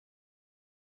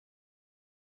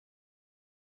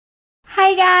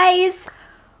Hi guys!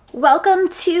 Welcome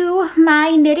to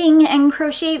my knitting and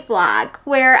crochet vlog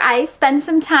where I spend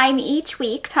some time each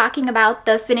week talking about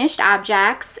the finished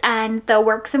objects and the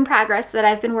works in progress that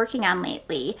I've been working on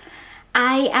lately.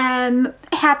 I am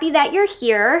happy that you're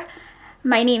here.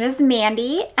 My name is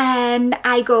Mandy and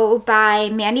I go by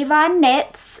Mandy Von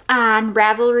Knits on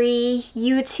Ravelry,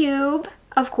 YouTube,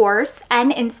 of course,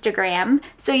 and Instagram,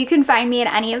 so you can find me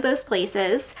at any of those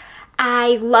places.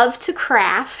 I love to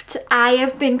craft. I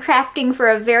have been crafting for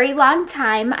a very long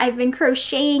time. I've been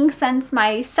crocheting since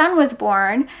my son was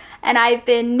born, and I've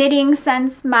been knitting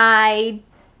since my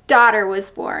daughter was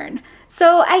born.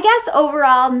 So I guess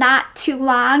overall not too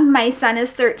long. My son is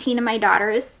 13 and my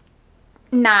daughter is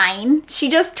 9. She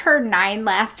just turned 9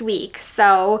 last week,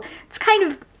 so it's kind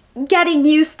of getting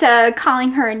used to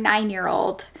calling her a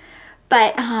 9-year-old.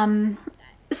 But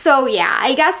so yeah,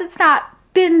 I guess it's not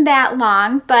been that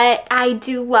long, but I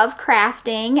do love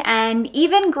crafting, and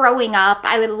even growing up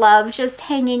I would love just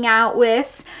hanging out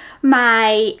with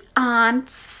my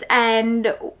aunts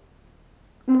and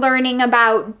learning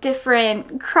about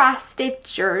different cross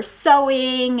stitch or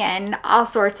sewing and all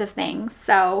sorts of things.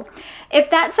 So if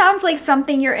that sounds like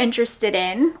something you're interested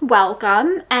in,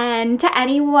 welcome. And to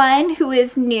anyone who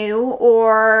is new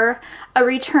or a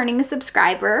returning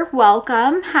subscriber,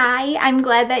 welcome. Hi, I'm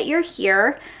glad that you're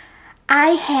here.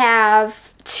 I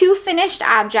have 2 finished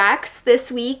objects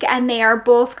this week and they are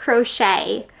both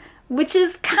crochet, which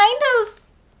is kind of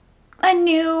a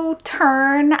new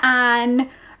turn on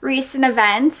recent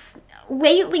events.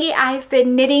 Lately I've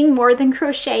been knitting more than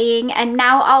crocheting, and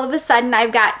now all of a sudden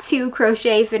I've got 2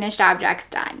 crochet finished objects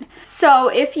done. So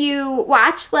if you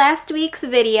watched last week's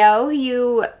video,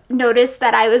 you noticed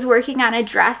that I was working on a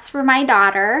dress for my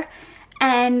daughter.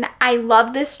 And I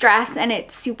love this dress and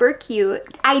it's super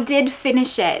cute. I did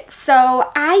finish it.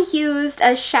 So I used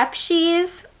a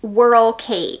Scheepjes Whirl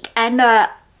cake and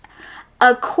a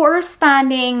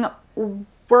corresponding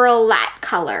whirlette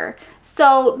color.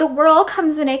 So the whirl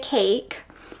comes in a cake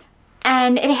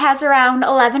and it has around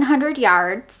 1100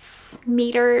 yards,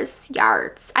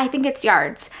 yards. I think it's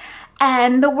yards.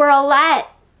 And the whirlette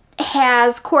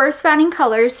has corresponding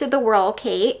colors to the whirl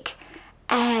cake,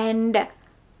 and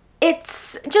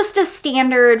it's just a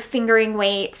standard fingering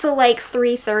weight, so like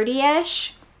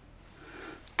 330-ish.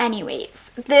 Anyways,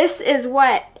 this is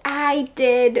what I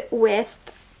did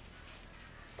with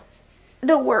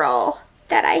the whirl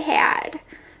that I had.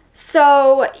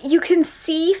 So you can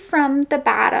see from the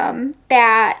bottom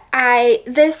that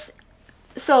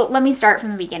so let me start from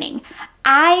the beginning.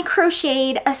 I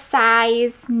crocheted a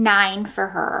size 9 for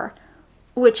her,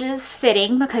 which is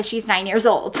fitting because she's 9 years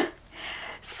old.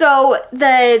 So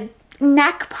the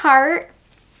neck part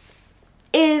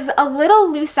is a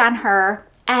little loose on her,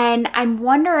 and I'm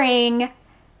wondering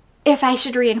if I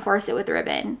should reinforce it with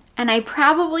ribbon. And I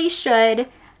probably should,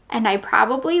 and I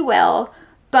probably will,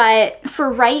 but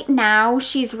for right now,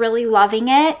 she's really loving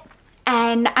it.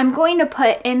 And I'm going to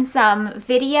put in some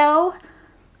video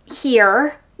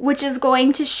here, which is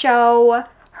going to show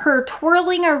her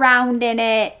twirling around in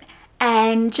it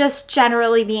and just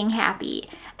generally being happy.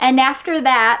 And after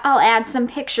that, I'll add some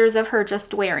pictures of her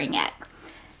just wearing it.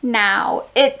 Now,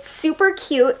 it's super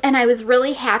cute, and I was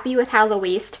really happy with how the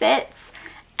waist fits.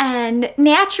 And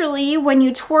naturally, when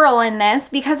you twirl in this,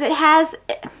 because it has,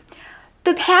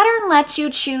 the pattern lets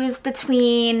you choose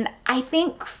between, I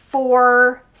think,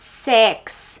 4,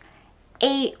 6,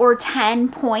 8, or 10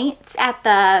 points at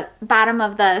the bottom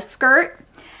of the skirt.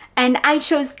 And I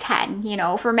chose 10, you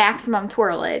know, for maximum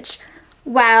twirlage.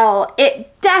 Well,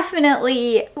 it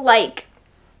definitely, like,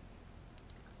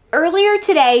 earlier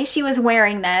today she was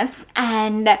wearing this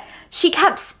and she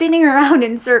kept spinning around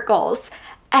in circles,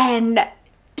 and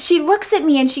she looks at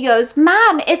me and she goes,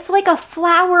 "Mom, it's like a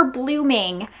flower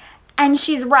blooming." And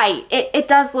she's right, it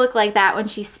does look like that when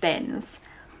she spins.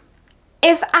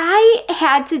 If I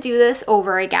had to do this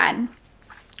over again,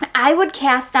 I would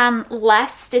cast on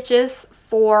less stitches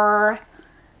for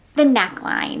the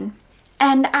neckline.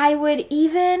 And I would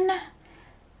even,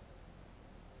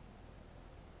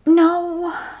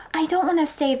 no, I don't want to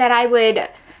say that I would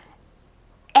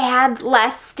add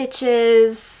less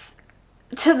stitches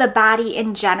to the body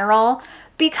in general,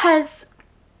 because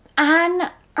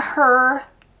on her,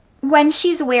 when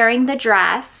she's wearing the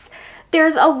dress,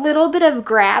 there's a little bit of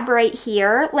grab right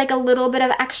here, like a little bit of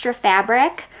extra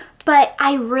fabric, but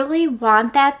I really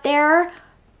want that there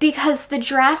because the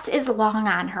dress is long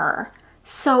on her.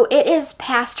 So it is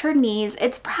past her knees.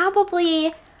 It's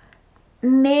probably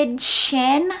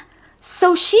mid-shin.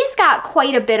 So she's got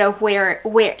quite a bit of wear.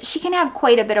 She can have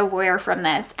quite a bit of wear from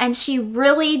this. And she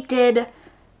really did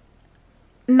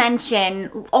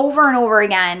mention over and over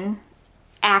again,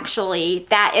 actually,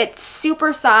 that it's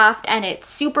super soft and it's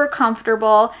super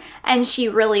comfortable, and she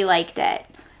really liked it.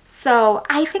 So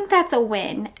I think that's a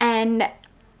win. And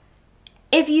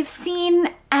if you've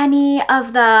seen any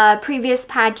of the previous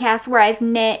podcasts where I've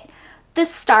knit the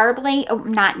star blanket, oh,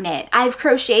 not knit, I've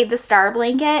crocheted the star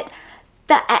blanket,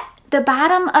 the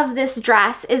bottom of this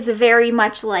dress is very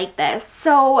much like this.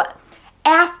 So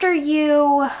after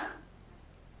you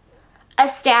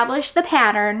establish the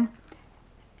pattern,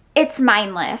 it's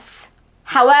mindless.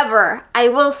 However, I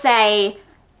will say,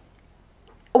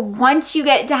 once you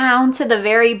get down to the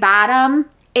very bottom,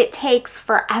 it takes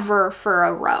forever for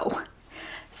a row.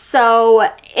 So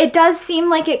it does seem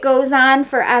like it goes on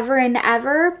forever and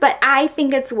ever, but I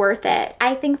think it's worth it.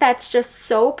 I think that's just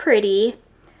so pretty.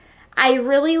 I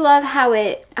really love how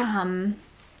it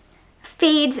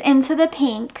fades into the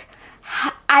pink.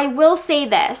 I will say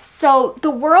this. So the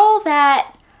whirl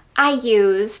that I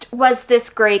used was this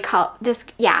gray color,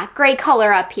 gray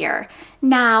color up here.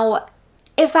 Now,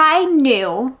 if I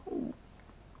knew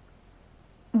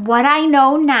what I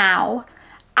know now,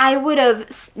 I would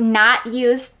have not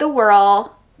used the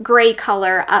whirl gray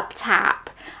color up top.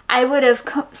 I would have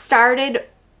started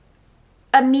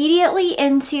immediately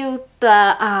into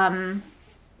the,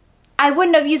 I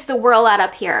wouldn't have used the whirlette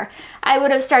up here. I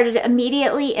would have started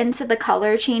immediately into the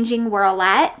color changing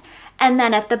whirlette. And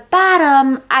then at the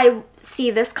bottom, I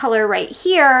see this color right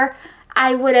here,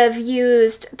 I would have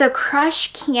used the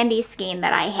Crush candy skein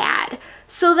that I had.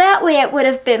 So that way it would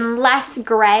have been less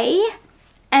gray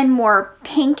and more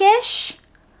pinkish,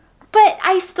 but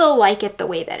I still like it the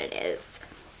way that it is.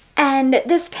 And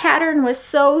this pattern was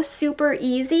so super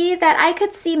easy that I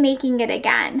could see making it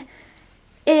again.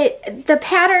 The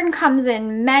pattern comes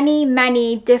in many,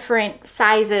 many different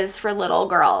sizes for little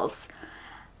girls.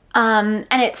 And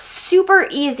it's super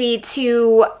easy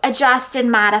to adjust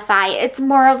and modify. It's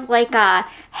more of like a,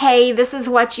 hey, this is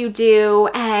what you do,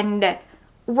 and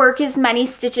work as many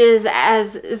stitches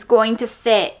as is going to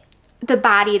fit the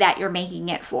body that you're making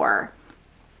it for.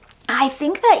 I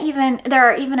think that there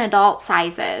are even adult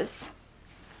sizes.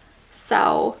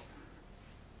 So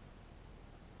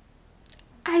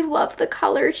I love the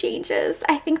color changes.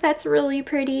 I think that's really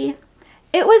pretty.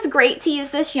 It was great to use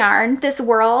this yarn, this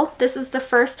whirl. This is the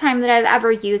first time that I've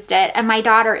ever used it, and my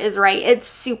daughter is right, it's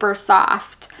super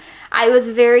soft. I was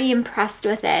very impressed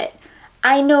with it.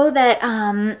 I know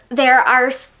that there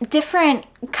are different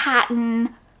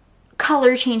cotton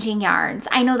color changing yarns.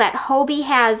 I know that Hobie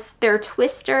has their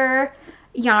twister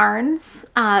yarns.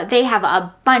 They have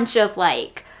a bunch of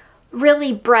like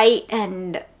really bright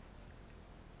and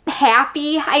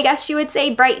happy, I guess you would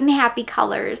say, bright and happy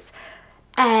colors.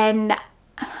 And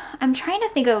I'm trying to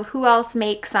think of who else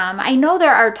makes them. I know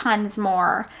there are tons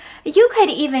more. You could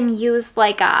even use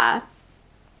like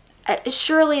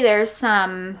surely there's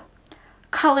some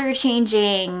color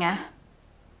changing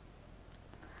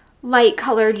light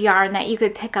colored yarn that you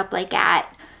could pick up like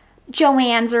at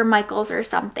Joann's or Michael's or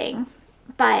something.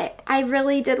 But I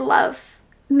really did love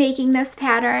making this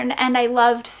pattern, and I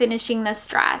loved finishing this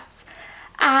dress.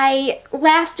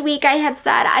 Last week I had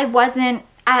said I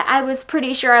was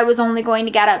pretty sure I was only going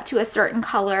to get up to a certain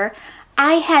color.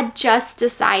 I had just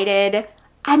decided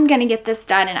I'm gonna get this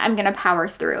done and I'm gonna power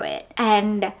through it.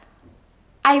 And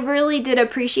I really did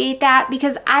appreciate that,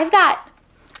 because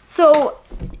so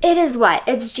it is what?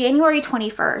 It's January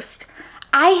 21st.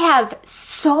 I have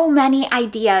so many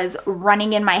ideas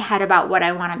running in my head about what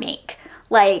I want to make.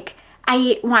 Like,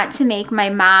 I want to make my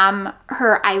mom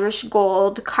her Irish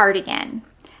gold cardigan,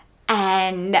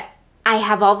 and I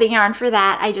have all the yarn for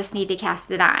that. I just need to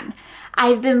cast it on.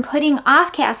 I've been putting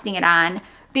off casting it on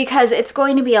because it's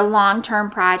going to be a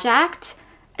long-term project.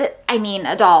 I mean,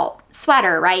 adult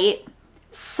sweater, right?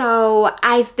 So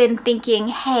I've been thinking,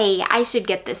 hey, I should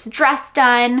get this dress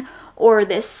done, or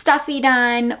this stuffy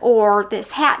done, or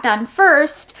this hat done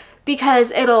first,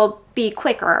 because it'll be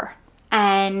quicker.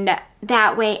 And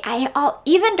that way,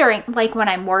 even during, like when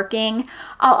I'm working,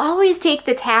 I'll always take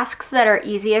the tasks that are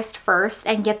easiest first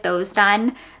and get those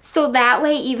done. So that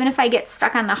way, even if I get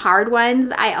stuck on the hard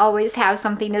ones, I always have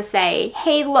something to say,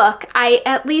 hey, look, I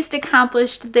at least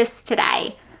accomplished this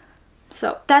today.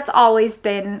 So that's always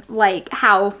been like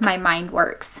how my mind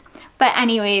works. But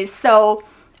anyways, so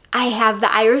I have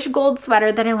the Irish gold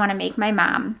sweater that I want to make my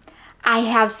mom. I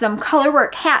have some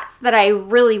colorwork hats that I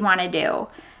really want to do.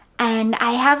 And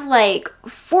I have like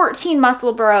 14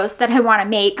 muscle burrows that I want to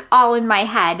make all in my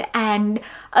head. And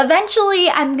eventually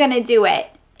I'm going to do it.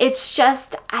 It's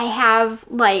just, I have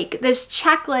like this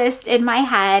checklist in my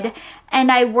head,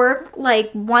 and I work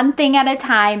like one thing at a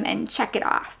time and check it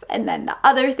off, and then the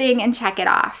other thing and check it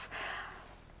off.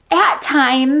 At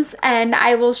times, and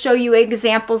I will show you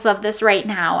examples of this right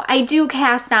now, I do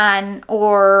cast on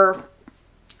or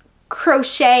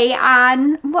crochet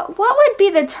on. What would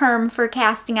be the term for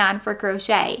casting on for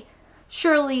crochet?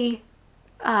 Surely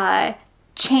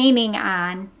chaining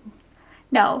on.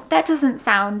 No, that doesn't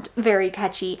sound very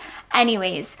catchy.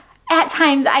 Anyways, at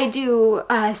times I do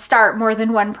start more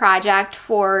than one project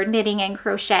for knitting and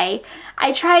crochet.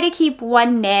 I try to keep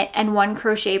one knit and one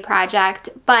crochet project,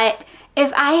 but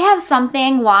if I have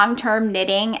something long-term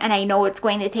knitting and I know it's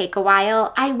going to take a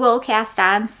while, I will cast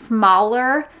on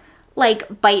smaller,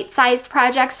 like bite-sized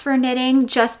projects for knitting,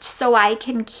 just so I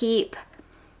can keep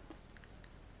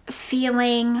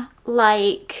feeling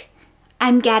like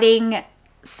I'm getting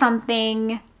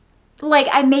something, like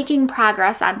I'm making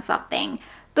progress on something.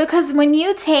 Because when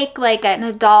you take like an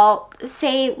adult,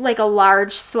 say like a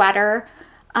large sweater,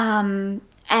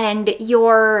 and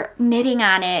you're knitting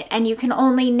on it and you can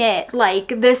only knit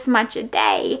like this much a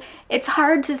day, it's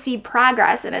hard to see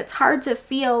progress, and it's hard to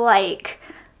feel like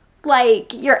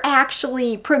you're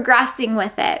actually progressing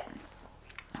with it.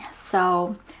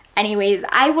 So anyways,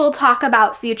 I will talk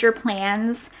about future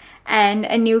plans and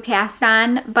a new cast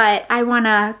on, but I want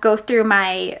to go through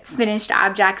my finished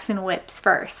objects and whips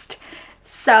first.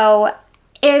 So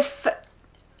if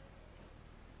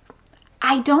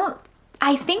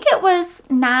I think it was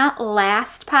not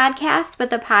last podcast, but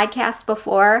the podcast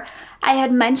before, I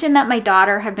had mentioned that my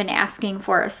daughter had been asking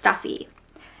for a stuffy.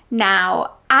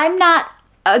 Now, I'm not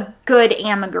a good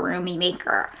amigurumi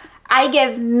maker. I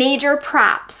give major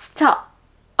props to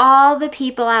all the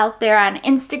people out there on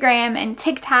Instagram and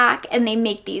TikTok, and they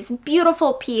make these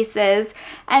beautiful pieces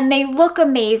and they look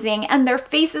amazing and their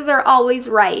faces are always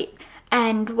right.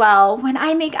 And well, when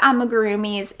I make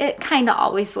amigurumis, it kind of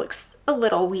always looks a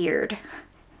little weird.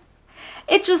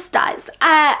 It just does.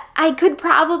 I could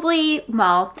probably,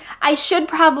 well, I should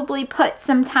probably put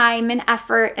some time and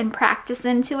effort and practice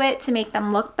into it to make them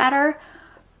look better,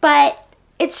 but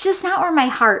it's just not where my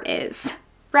heart is,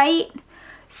 right?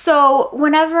 So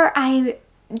whenever I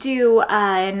do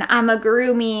an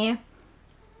amigurumi,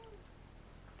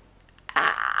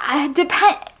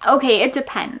 it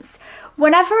depends.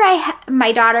 Whenever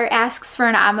my daughter asks for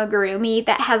an amigurumi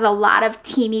that has a lot of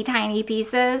teeny tiny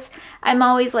pieces, I'm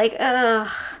always like,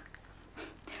 ugh.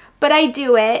 But I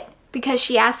do it because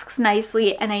she asks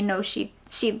nicely and I know she'd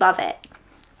love it.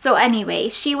 So anyway,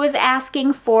 she was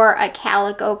asking for a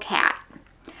calico cat.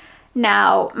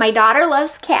 Now, my daughter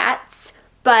loves cats,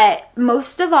 but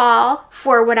most of all,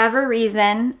 for whatever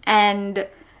reason, and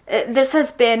this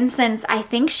has been since I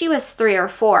think she was 3 or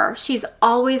 4, she's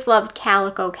always loved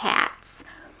calico cats.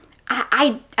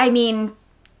 I mean,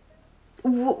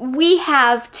 we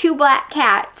have 2 black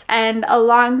cats and a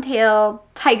long-tailed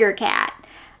tiger cat.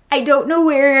 I don't know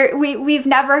where,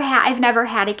 I've never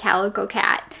had a calico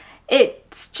cat.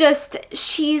 It's just,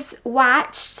 she's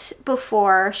watched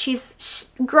before, she's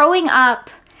growing up,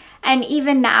 and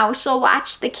even now she'll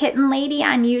watch the Kitten Lady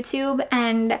on YouTube,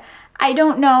 and I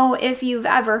don't know if you've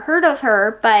ever heard of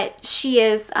her, but she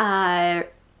is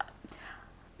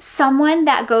someone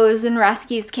that goes and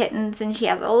rescues kittens, and she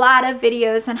has a lot of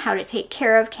videos on how to take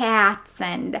care of cats,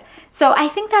 and so I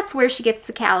think that's where she gets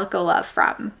the calico love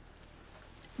from.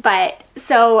 But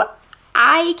so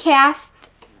I cast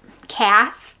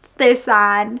this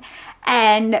on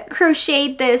and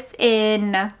crocheted this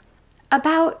in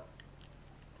about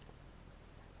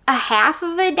a half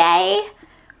of a day.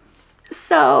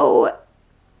 So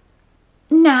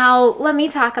now let me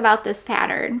talk about this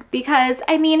pattern, because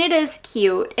I mean, it is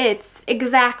cute. It's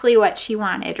exactly what she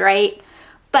wanted, right?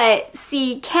 But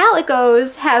see,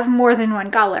 calicos have more than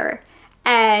one color,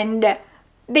 and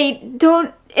they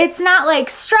don't, it's not like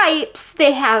stripes,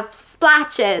 they have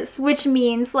splotches, which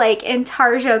means like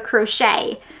intarsia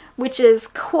crochet, which is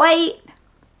quite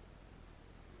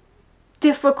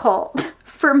difficult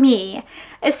for me,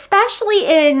 especially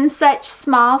in such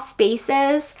small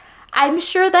spaces. I'm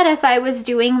sure that if I was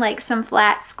doing like some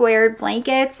flat squared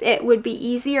blankets, it would be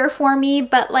easier for me,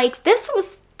 but like this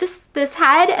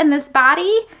head and this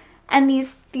body and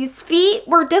these feet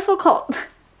were difficult.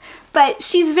 But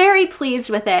she's very pleased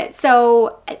with it,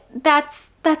 so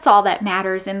that's all that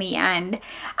matters in the end.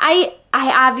 I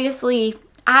obviously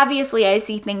I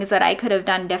see things that I could have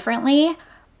done differently,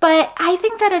 but I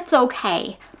think that it's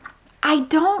okay. I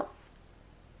don't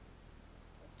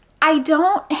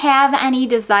have any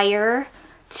desire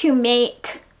to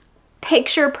make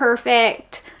picture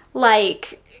perfect,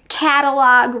 like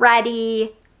catalog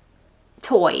ready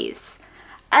toys.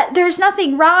 There's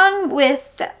nothing wrong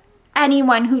with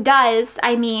anyone who does.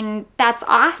 I mean, that's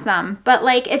awesome, but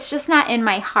like, it's just not in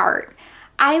my heart.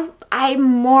 I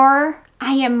am more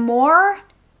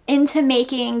into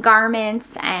making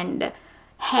garments and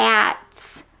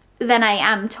hats than I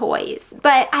am toys,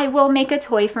 but I will make a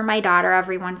toy for my daughter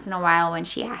every once in a while when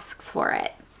she asks for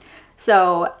it.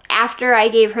 So after I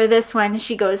gave her this one,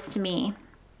 she goes to me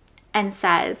and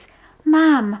says,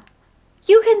 "Mom,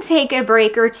 you can take a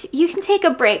break you can take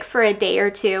a break for a day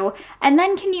or two, and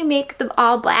then can you make the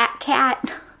all black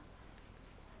cat?"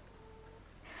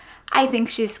 I think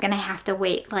she's gonna have to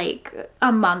wait like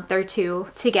a month or two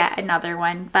to get another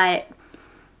one, but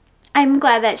I'm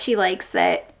glad that she likes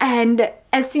it. And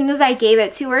as soon as I gave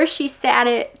it to her, she sat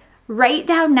it right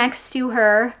down next to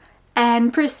her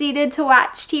and proceeded to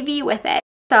watch TV with it.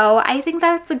 So I think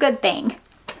that's a good thing.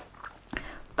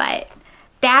 But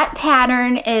that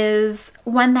pattern is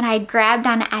one that I grabbed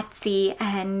on Etsy,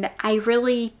 and I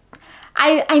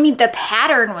mean, the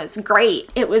pattern was great.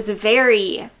 It was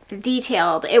very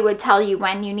detailed. It would tell you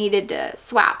when you needed to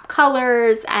swap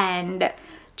colors, and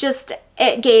just,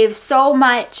 it gave so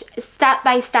much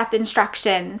step-by-step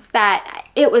instructions that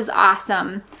it was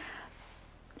awesome.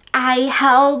 I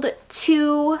held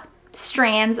 2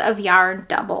 strands of yarn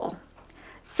double.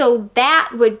 So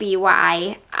that would be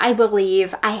why I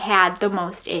believe I had the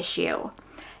most issue.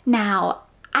 Now,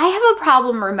 I have a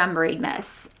problem remembering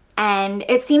this, and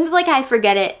it seems like I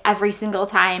forget it every single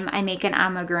time I make an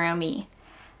amigurumi.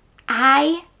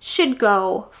 I should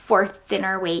go for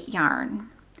thinner weight yarn.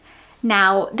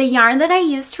 Now, the yarn that I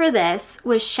used for this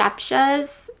was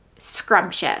Scheepjes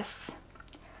Scrumptious.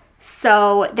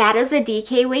 So that is a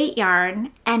DK weight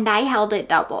yarn, and I held it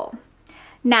double.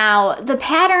 Now, the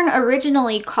pattern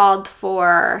originally called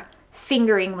for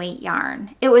fingering weight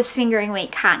yarn. It was fingering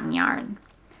weight cotton yarn.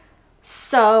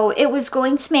 So it was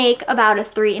going to make about a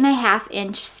 3.5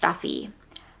 inch stuffy.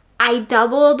 I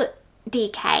doubled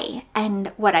DK,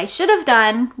 and what I should have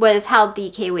done was held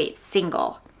DK weight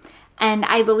single, and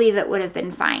I believe it would have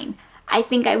been fine. I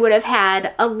think I would have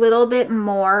had a little bit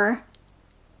more,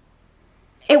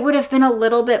 it would have been a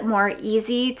little bit more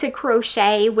easy to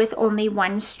crochet with only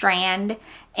 1 strand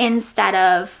instead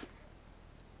of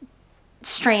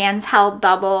strands held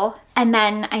double. And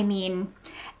then, I mean,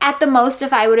 at the most,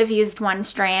 if I would have used 1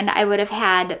 strand, I would have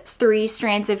had 3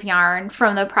 strands of yarn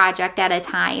from the project at a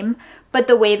time. But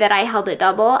the way that I held it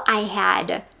double, I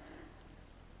had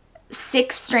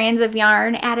 6 strands of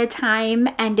yarn at a time,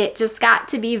 and it just got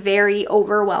to be very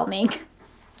overwhelming.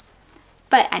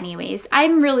 But anyways,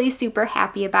 I'm really super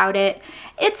happy about it.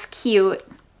 It's cute.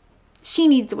 She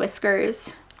needs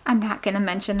whiskers. I'm not going to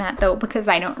mention that though, because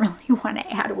I don't really want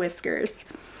to add whiskers.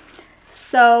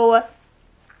 So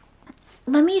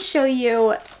let me show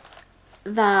you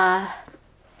let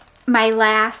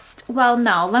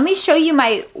me show you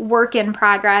my work in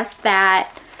progress that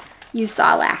you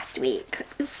saw last week.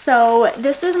 So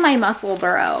this is my muscle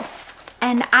burrow,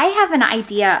 and I have an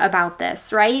idea about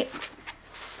this, right?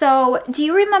 So do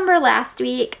you remember last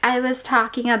week I was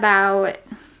talking about,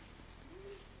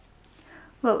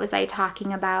 what was I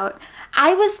talking about?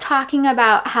 I was talking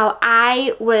about how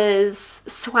I was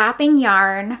swapping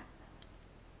yarn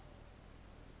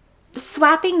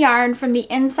from the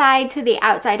inside to the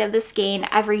outside of the skein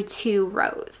every 2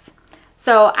 rows.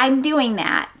 So I'm doing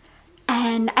that,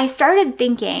 and I started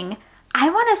thinking, I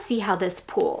want to see how this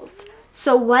pulls.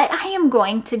 So what I am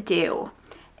going to do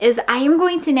is I am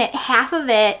going to knit half of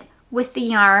it with the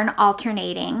yarn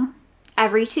alternating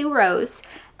every 2 rows,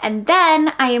 and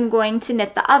then I am going to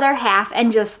knit the other half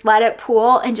and just let it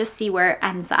pool and just see where it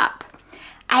ends up.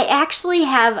 I actually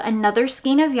have another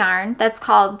skein of yarn that's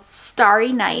called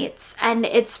Starry Nights, and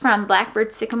it's from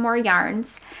Blackbird Sycamore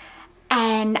Yarns,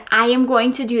 and I am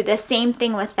going to do the same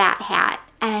thing with that hat.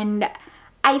 And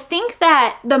I think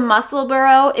that the muscle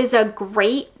burrow is a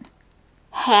great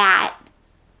hat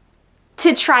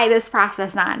to try this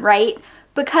process on, right?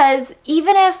 Because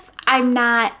even if I'm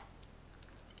not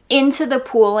into the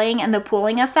pooling and the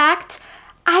pooling effect,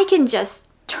 I can just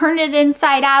turn it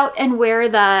inside out and wear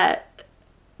the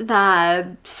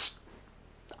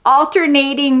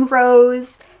alternating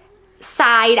rows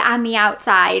side on the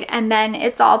outside, and then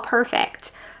it's all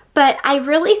perfect. But I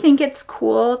really think it's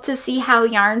cool to see how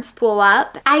yarns spool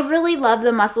up. I really love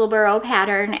the muscle burrow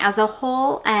pattern as a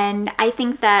whole, and I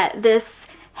think that this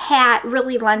hat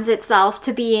really lends itself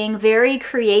to being very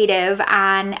creative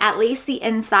on at least the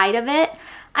inside of it.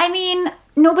 I mean,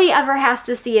 nobody ever has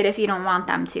to see it if you don't want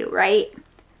them to, right?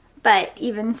 But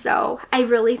even so, I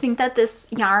really think that this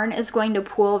yarn is going to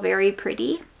pool very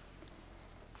pretty,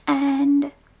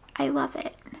 and I love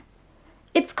it.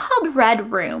 It's called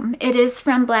Red Room. It is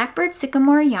from Blackbird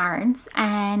Sycamore Yarns,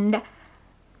 and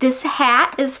this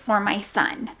hat is for my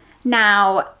son.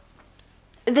 Now,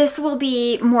 this will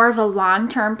be more of a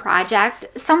long-term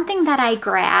project, something that I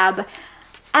grab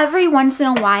every once in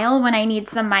a while when I need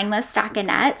some mindless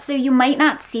stockinette, so you might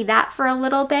not see that for a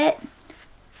little bit.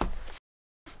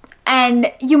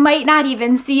 And you might not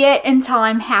even see it until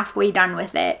I'm halfway done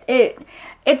with it.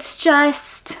 It's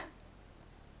just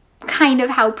kind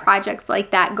of how projects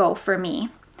like that go for me.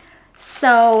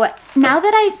 So now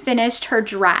that I've finished her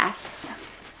dress,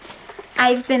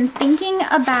 I've been thinking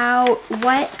about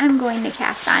what I'm going to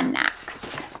cast on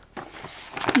next.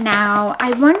 Now,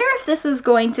 I wonder if this is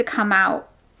going to come out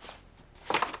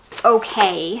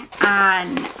okay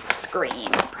on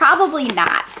screen. Probably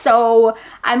not. So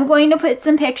I'm going to put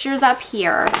some pictures up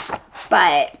here,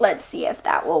 but let's see if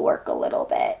that will work a little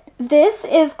bit. This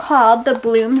is called the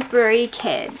Bloomsbury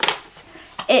Kids.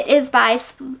 It is by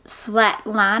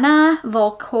Svetlana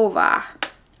Volkova.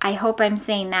 I hope I'm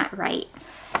saying that right.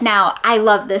 Now, I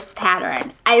love this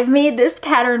pattern. I've made this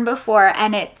pattern before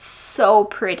and it's so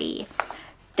pretty.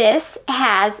 This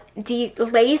has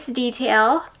lace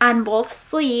detail on both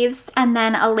sleeves and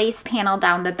then a lace panel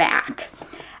down the back.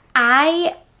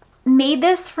 I made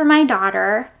this for my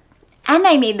daughter and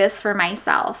I made this for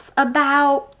myself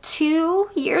about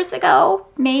 2 years ago,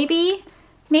 maybe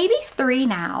 3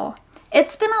 now.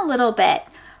 It's been a little bit,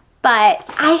 but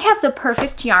I have the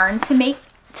perfect yarn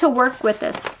to work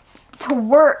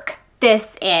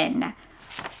this in.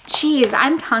 Jeez,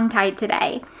 I'm tongue-tied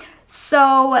today.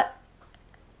 So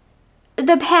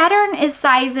the pattern is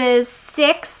sizes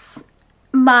 6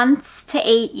 months to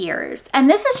 8 years. And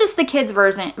this is just the kids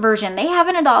version. They have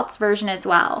an adults version as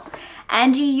well.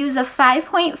 And you use a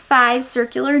 5.5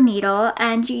 circular needle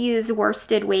and you use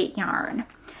worsted weight yarn.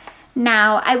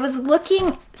 Now, I was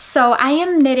looking, so I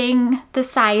am knitting the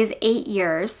size 8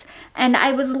 years, and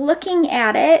I was looking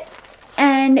at it,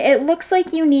 and it looks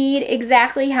like you need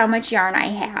exactly how much yarn I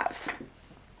have,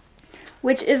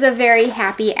 which is a very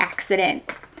happy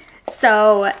accident.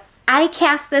 So I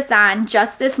cast this on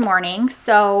just this morning,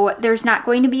 so there's not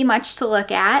going to be much to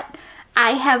look at.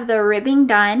 I have the ribbing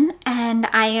done, and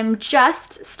I am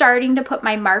just starting to put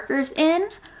my markers in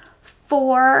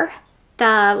for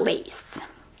the lace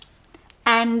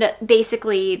and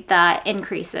basically the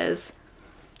increases.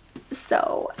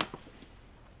 So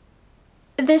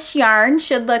this yarn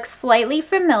should look slightly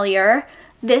familiar.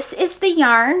 This is the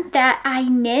yarn that I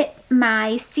knit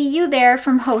my See You There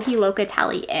from Joji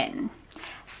Locatelli in.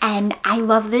 And I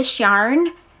love this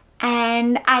yarn,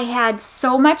 and I had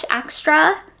so much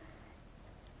extra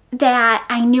that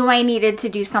I knew I needed to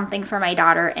do something for my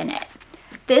daughter in it.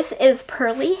 This is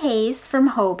Pearly Haze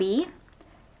from Hobie.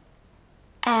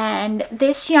 And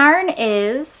this yarn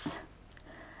is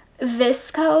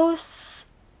viscose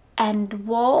and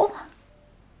wool.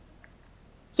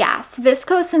 Yes,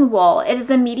 viscose and wool. It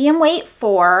is a medium weight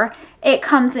 4. It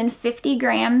comes in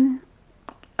 50-gram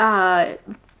donuts.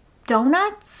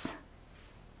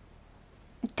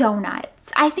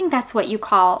 I think that's what you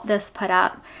call this put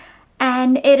up.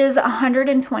 And it is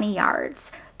 120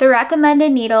 yards. The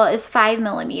recommended needle is 5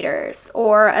 millimeters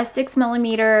or a 6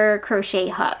 millimeter crochet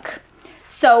hook.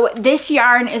 So this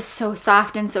yarn is so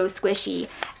soft and so squishy.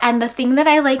 And the thing that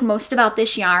I like most about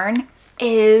this yarn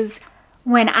is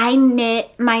when I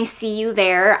knit my See You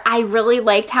There, I really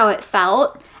liked how it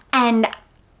felt, and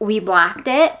we blocked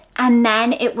it, and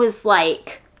then it was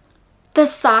like the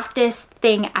softest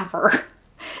thing ever.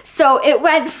 So it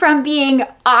went from being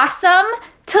awesome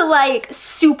to like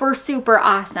super, super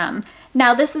awesome.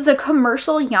 Now this is a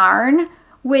commercial yarn,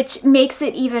 which makes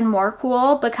it even more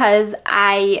cool because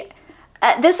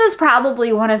this is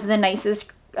probably one of the nicest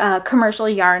commercial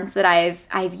yarns that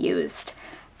I've used.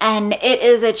 And it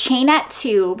is a chainette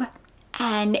tube,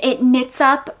 and it knits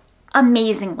up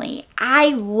amazingly. I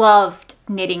loved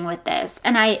knitting with this,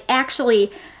 and I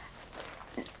actually,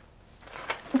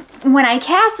 when I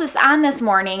cast this on this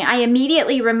morning, I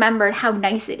immediately remembered how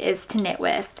nice it is to knit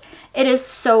with. It is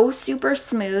so super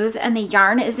smooth, and the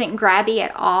yarn isn't grabby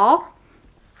at all,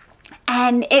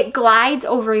 and it glides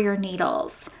over your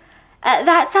needles.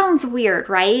 That sounds weird,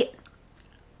 right?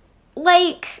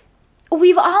 Like,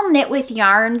 we've all knit with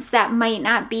yarns that might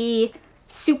not be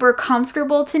super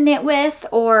comfortable to knit with,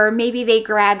 or maybe they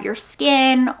grab your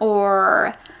skin,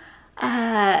 or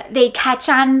they catch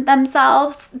on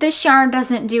themselves. This yarn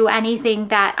doesn't do anything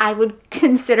that I would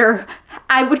consider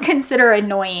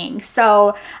annoying.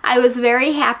 So I was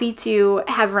very happy to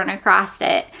have run across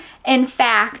it. In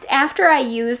fact, after I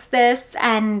use this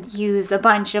and use a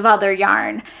bunch of other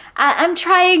yarn, I'm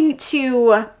trying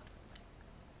to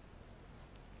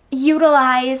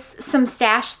utilize some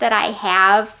stash that I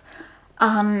have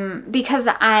because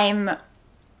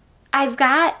I've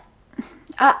got,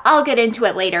 I'll get into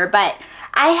it later, but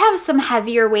I have some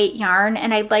heavier weight yarn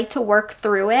and I'd like to work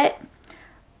through it.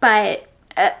 But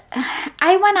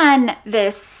I went on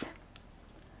this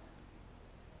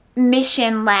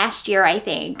mission last year, I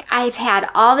think. I've had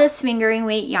all this fingering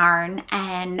weight yarn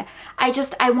and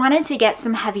I wanted to get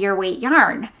some heavier weight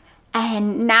yarn.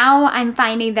 And now I'm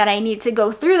finding that I need to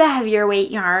go through the heavier weight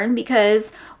yarn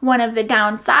because one of the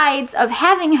downsides of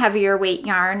having heavier weight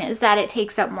yarn is that it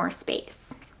takes up more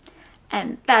space.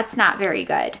 And that's not very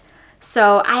good.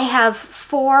 So I have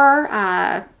 4,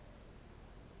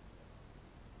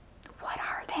 what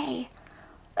are they?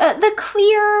 The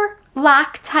clear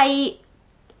Loctite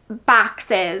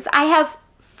boxes. I have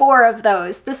 4 of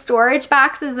those. The storage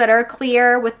boxes that are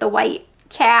clear with the white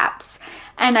caps.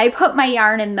 And I put my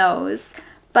yarn in those.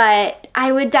 But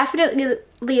I would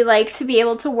definitely like to be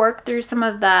able to work through some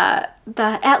of the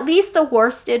at least the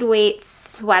worsted weight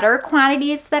sweater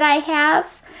quantities that I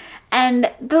have.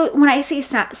 And when I say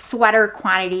sweater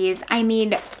quantities, I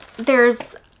mean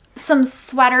there's some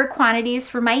sweater quantities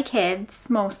for my kids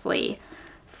mostly.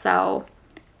 So,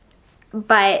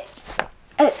 but,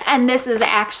 and this is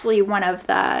actually one of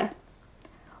the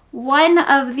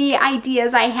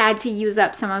ideas I had to use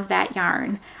up some of that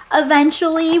yarn.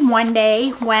 Eventually, one day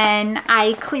when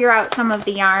I clear out some of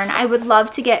the yarn, I would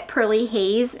love to get Pearly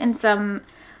Haze in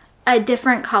a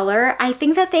different color. I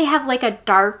think that they have like a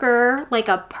darker, like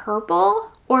a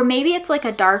purple, or maybe it's like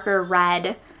a darker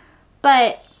red,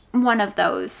 but one of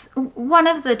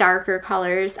the darker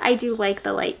colors. I do like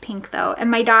the light pink though, and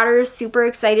my daughter is super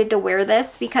excited to wear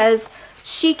this because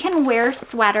she can wear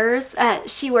sweaters.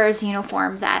 She wears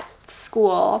uniforms at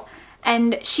school,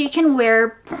 and she can wear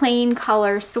plain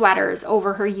color sweaters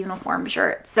over her uniform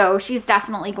shirt. So she's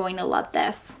definitely going to love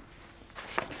this.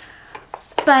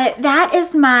 But that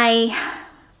is my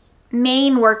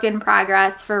main work in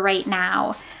progress for right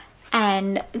now.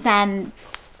 And then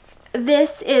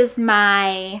this is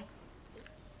my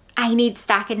I need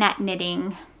stockinette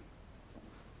knitting.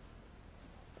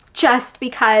 Just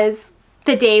because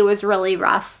the day was really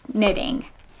rough knitting.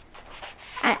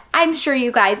 I'm sure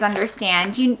you guys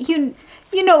understand. You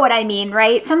know what I mean,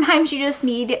 right? Sometimes you just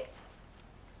need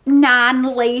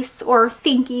non-lace or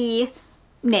thinky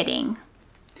knitting.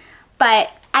 But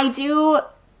I do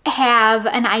have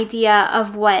an idea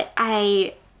of what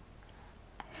I'm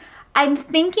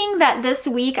thinking that this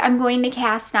week I'm going to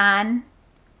cast on.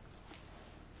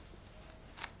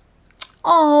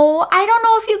 Oh, I don't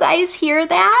know if you guys hear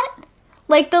that.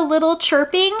 Like the little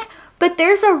chirping, but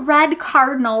there's a red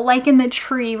cardinal like in the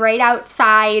tree right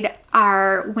outside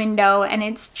our window and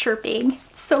it's chirping.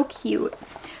 It's so cute.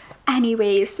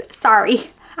 Anyways,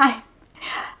 sorry.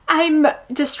 I'm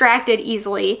distracted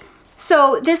easily.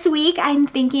 So this week I'm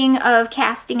thinking of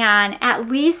casting on at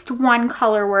least one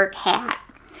colorwork hat.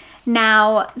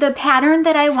 Now the pattern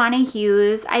that I want to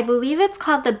use, I believe it's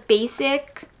called the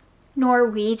Basic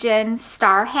Norwegian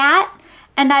Star Hat.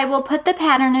 And I will put the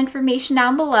pattern information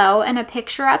down below and a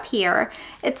picture up here.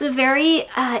 It's a very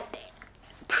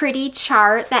pretty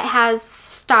chart that has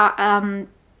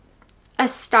a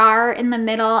star in the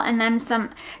middle and then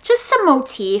just some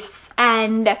motifs.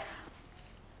 And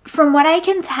from what I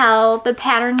can tell, the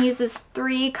pattern uses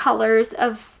 3 colors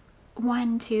of,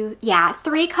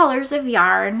 3 colors of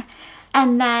yarn.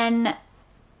 And then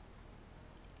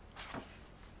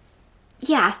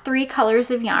 3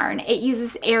 colors of yarn. It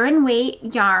uses Aran weight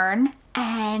yarn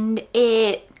and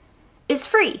it is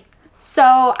free.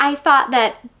 So I thought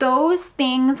that those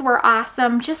things were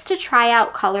awesome just to try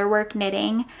out colorwork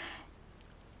knitting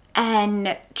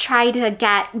and try to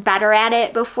get better at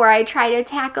it before I try to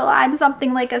tackle on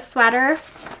something like a sweater.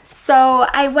 So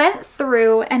I went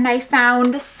through and I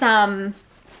found some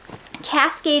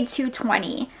Cascade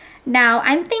 220. Now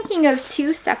I'm thinking of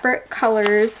 2 separate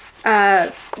colors,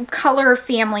 color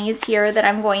families here that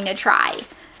I'm going to try.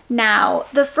 Now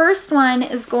the first one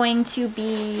is going to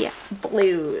be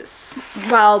blues,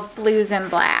 well, blues and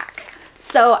black.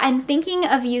 So I'm thinking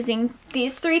of using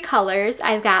these 3 colors.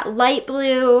 I've got light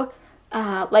blue,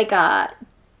 like a,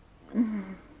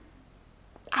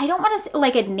 I don't want to say,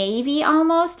 like a navy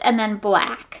almost, and then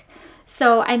black.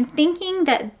 So I'm thinking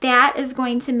that that is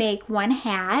going to make one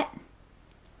hat.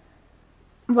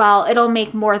 Well, it'll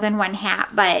make more than one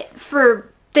hat, but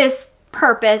for this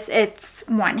purpose, it's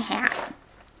one hat.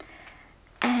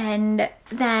 And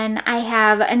then I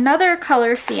have another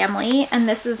color family, and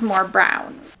this is more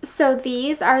browns. So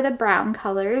these are the brown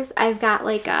colors. I've got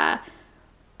like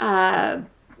I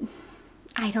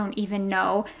don't even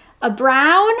know, a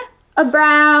brown, a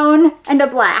brown, and a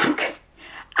black.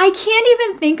 I can't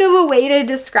even think of a way to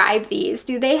describe these.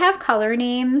 Do they have color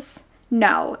names?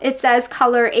 No. It says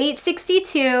color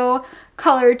 862,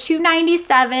 color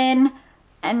 297,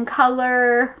 and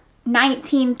color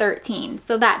 1913.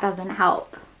 So that doesn't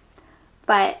help.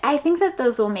 But I think that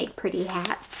those will make pretty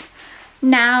hats.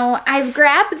 Now, I've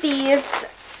grabbed these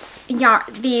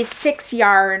 6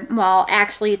 yarn, well,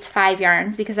 actually it's 5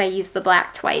 yarns because I used the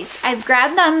black twice. I've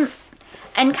grabbed them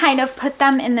and kind of put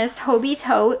them in this Hobie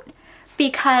tote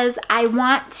because I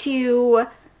want to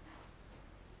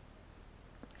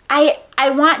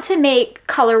make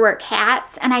colorwork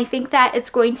hats, and I think that it's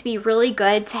going to be really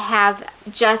good to have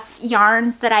just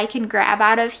yarns that I can grab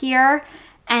out of here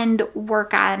and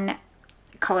work on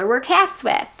colorwork hats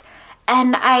with.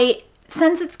 And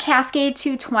since it's Cascade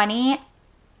 220,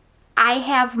 I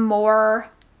have more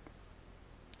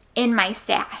in my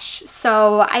stash.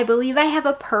 So I believe I have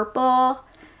a purple,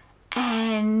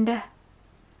 and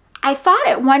I thought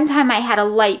at one time I had a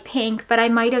light pink, but I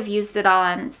might have used it all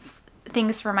on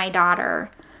things for my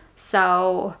daughter.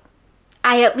 So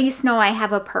I at least know I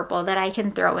have a purple that I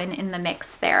can throw in the mix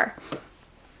there.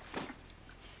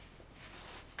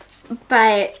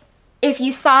 But if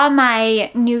you saw my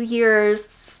New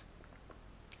Year's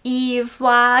Eve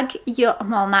vlog,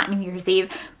 well, not New Year's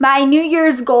Eve, my New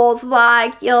Year's goals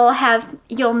vlog,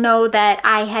 you'll know that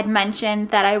I had mentioned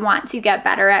that I want to get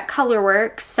better at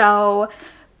colorwork. So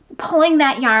pulling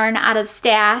that yarn out of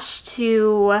stash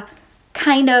to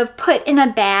kind of put in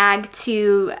a bag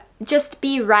to just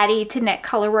be ready to knit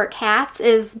colorwork hats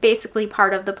is basically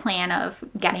part of the plan of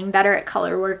getting better at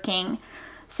colorworking.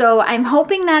 So I'm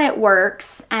hoping that it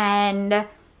works, and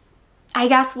I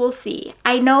guess we'll see.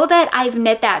 I know that I've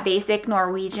knit that basic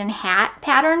Norwegian hat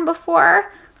pattern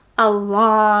before a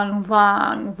long,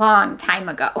 long, long time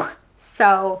ago.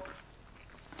 So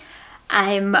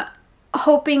I'm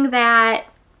hoping that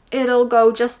it'll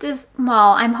go just as well.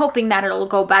 I'm hoping that it'll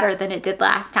go better than it did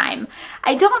last time.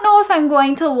 I don't know if I'm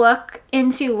going to look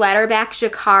into letterback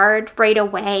jacquard right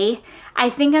away. I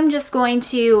think I'm just going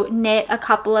to knit a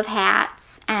couple of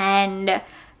hats and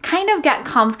kind of get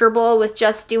comfortable with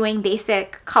just doing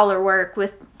basic color work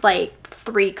with like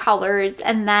 3 colors,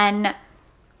 and then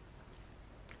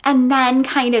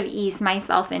kind of ease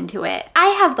myself into it. I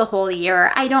have the whole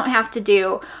year. I don't have to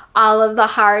do all of the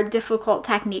hard, difficult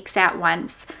techniques at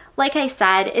once. Like I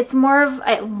said, it's more of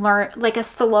a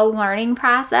slow learning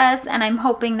process, and I'm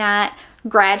hoping that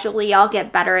gradually I'll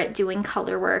get better at doing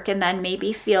color work and then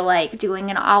maybe feel like doing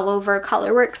an all-over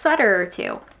color work sweater or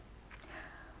 2.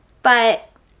 But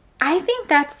I think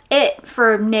that's it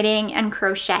for knitting and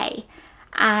crochet.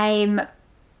 I'm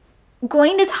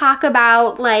going to talk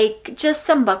about like just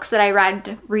some books that I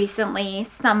read recently,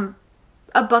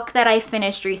 a book that I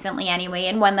finished recently anyway,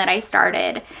 and one that I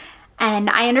started.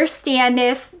 And I understand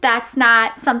if that's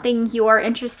not something you're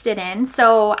interested in,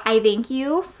 so I thank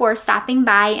you for stopping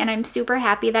by, and I'm super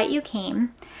happy that you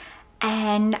came.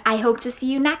 And I hope to see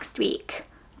you next week.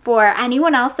 For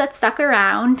anyone else that stuck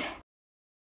around,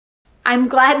 I'm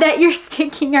glad that you're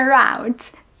sticking around.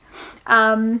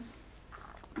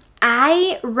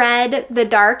 I read The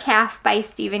Dark Half by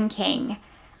Stephen King,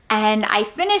 and I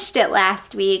finished it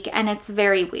last week, and it's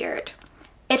very weird.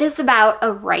 It is about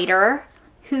a writer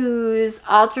whose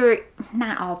a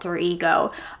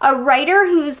writer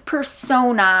whose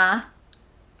persona,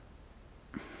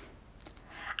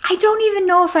 I don't even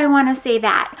know if I want to say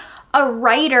that. A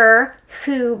writer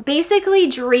who basically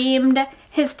dreamed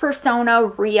his persona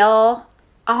real,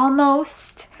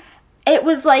 almost. It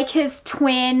was like his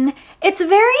twin. It's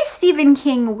very Stephen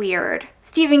King weird.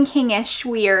 Stephen King-ish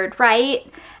weird, right?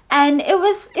 And it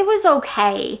was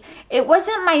okay. It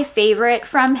wasn't my favorite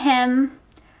from him.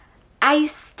 I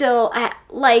still,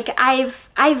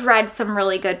 I've read some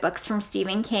really good books from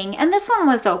Stephen King, and this one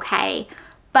was okay,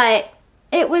 but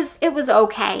it was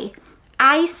okay.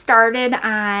 I started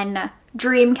on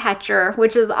Dreamcatcher,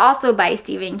 which is also by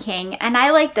Stephen King, and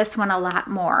I like this one a lot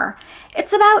more.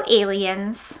 It's about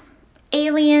aliens.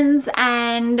 Aliens,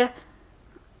 and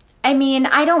I mean,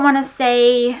 I don't want to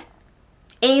say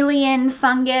alien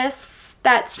fungus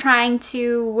that's trying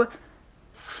to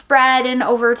spread and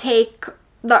overtake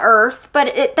the earth,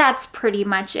 but that's pretty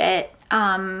much it.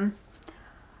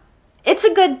 It's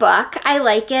a good book. I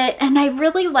like it, and I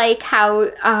really like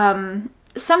how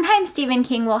sometimes Stephen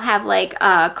King will have like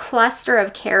a cluster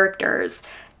of characters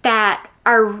that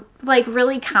are like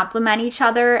really complement each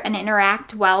other and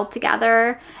interact well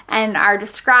together and are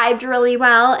described really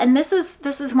well, and this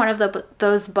is one of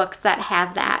those books that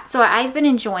have that. So I've been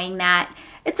enjoying that.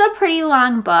 It's a pretty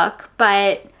long book,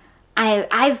 but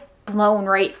I've blown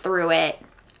right through it.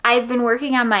 I've been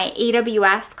working on my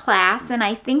AWS class, and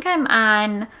I think I'm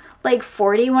on like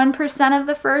 41% of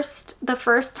the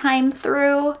first time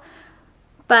through.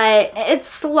 But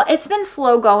it's been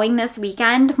slow going this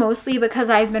weekend, mostly because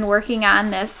I've been working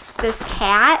on this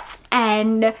cat.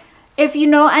 And if you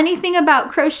know anything about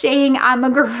crocheting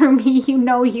amigurumi, you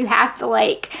know you have to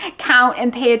like count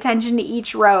and pay attention to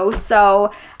each row.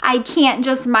 So I can't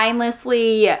just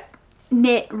mindlessly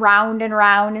knit round and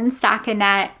round and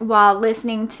stockinette while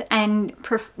listening to and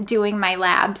doing my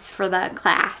labs for the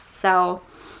class. So,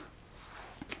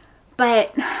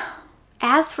 but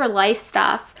as for life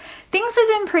stuff, things have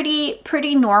been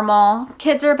pretty normal.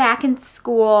 Kids are back in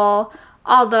school,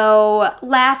 although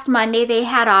last Monday they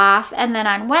had off, and then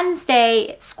on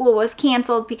Wednesday school was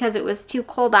canceled because it was too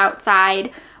cold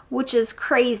outside, which is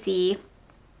crazy.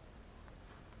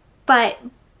 But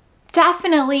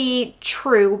definitely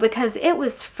true, because it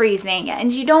was freezing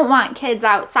and you don't want kids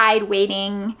outside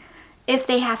waiting if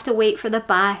they have to wait for the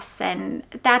bus, and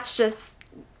that's just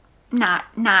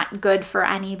not good for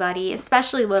anybody,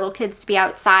 especially little kids, to be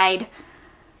outside.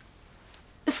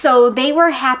 So they were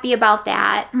happy about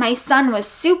that. My son was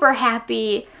super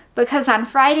happy because on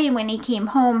Friday when he came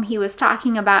home, he was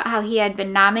talking about how he had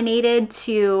been nominated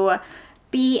to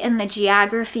be in the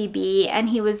geography bee, and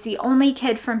he was the only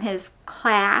kid from his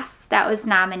class that was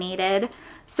nominated.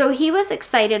 So he was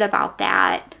excited about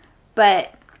that,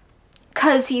 but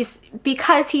because he's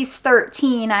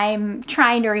 13, I'm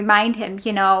trying to remind him,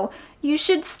 you know, you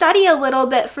should study a little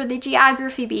bit for the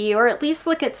geography bee, or at least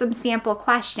look at some sample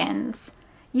questions.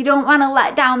 You don't want to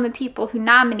let down the people who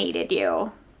nominated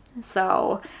you.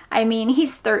 So, I mean,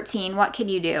 he's 13. What can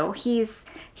you do? He's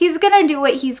going to do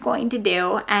what he's going to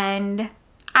do, and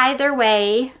either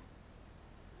way,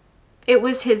 it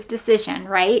was his decision,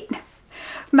 right?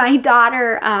 My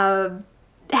daughter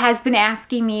has been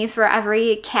asking me for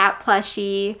every cat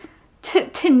plushie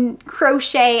to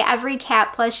crochet every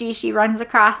cat plushie she runs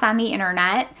across on the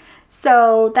internet.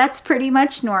 So that's pretty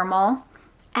much normal.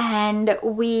 And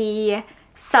we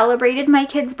celebrated my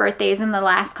kids' birthdays in the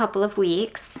last couple of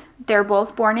weeks. They're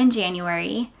both born in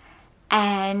January.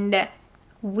 And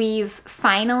we've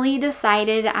finally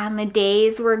decided on the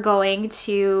days we're going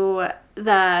to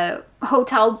the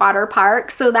hotel water park.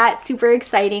 So that's super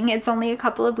exciting. It's only a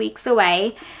couple of weeks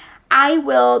away. I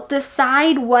will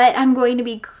decide what I'm going to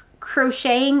be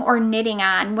crocheting or knitting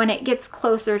on when it gets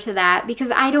closer to that, because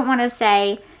I don't want to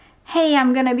say, hey,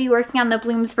 I'm going to be working on the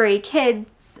Bloomsbury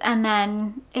Kids, and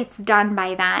then it's done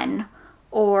by then,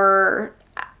 or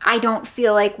I don't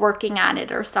feel like working on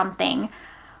it or something.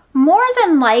 More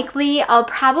than likely, I'll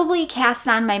probably cast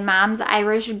on my mom's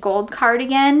Irish gold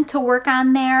cardigan to work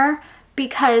on there,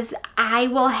 because I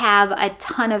will have a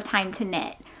ton of time to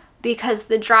knit, because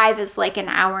the drive is like an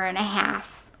hour and a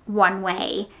half one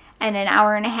way and an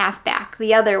hour and a half back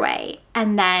the other way.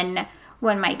 And then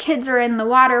when my kids are in the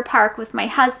water park with my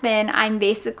husband, I'm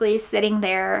basically sitting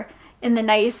there in the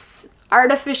nice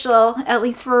artificial, at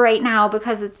least for right now,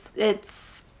 because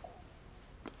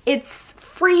it's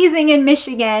freezing in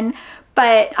Michigan,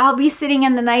 but I'll be sitting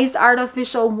in the nice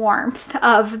artificial warmth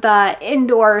of the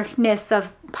indoorness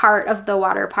of part of the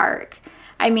water park.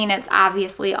 I mean, it's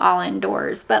obviously all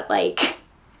indoors, but like,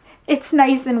 it's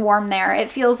nice and warm there. It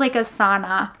feels like a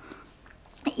sauna,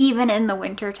 even in the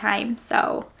winter time.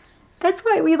 So that's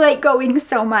why we like going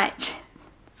so much.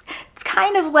 It's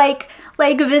kind of like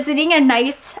visiting a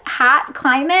nice hot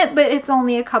climate, but it's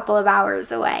only a couple of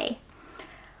hours away.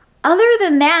 Other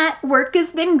than that, work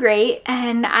has been great,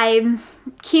 and I'm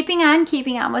keeping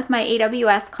on with my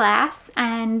AWS class,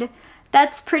 and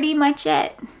that's pretty much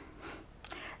it.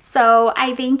 So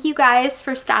I thank you guys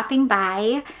for stopping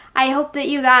by. I hope that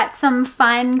you got some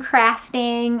fun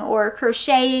crafting or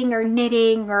crocheting or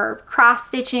knitting or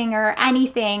cross-stitching or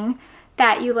anything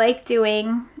that you like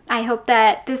doing. I hope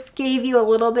that this gave you a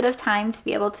little bit of time to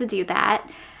be able to do that.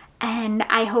 And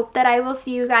I hope that I will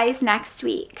see you guys next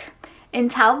week.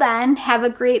 Until then, have a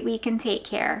great week and take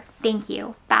care. Thank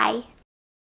you. Bye.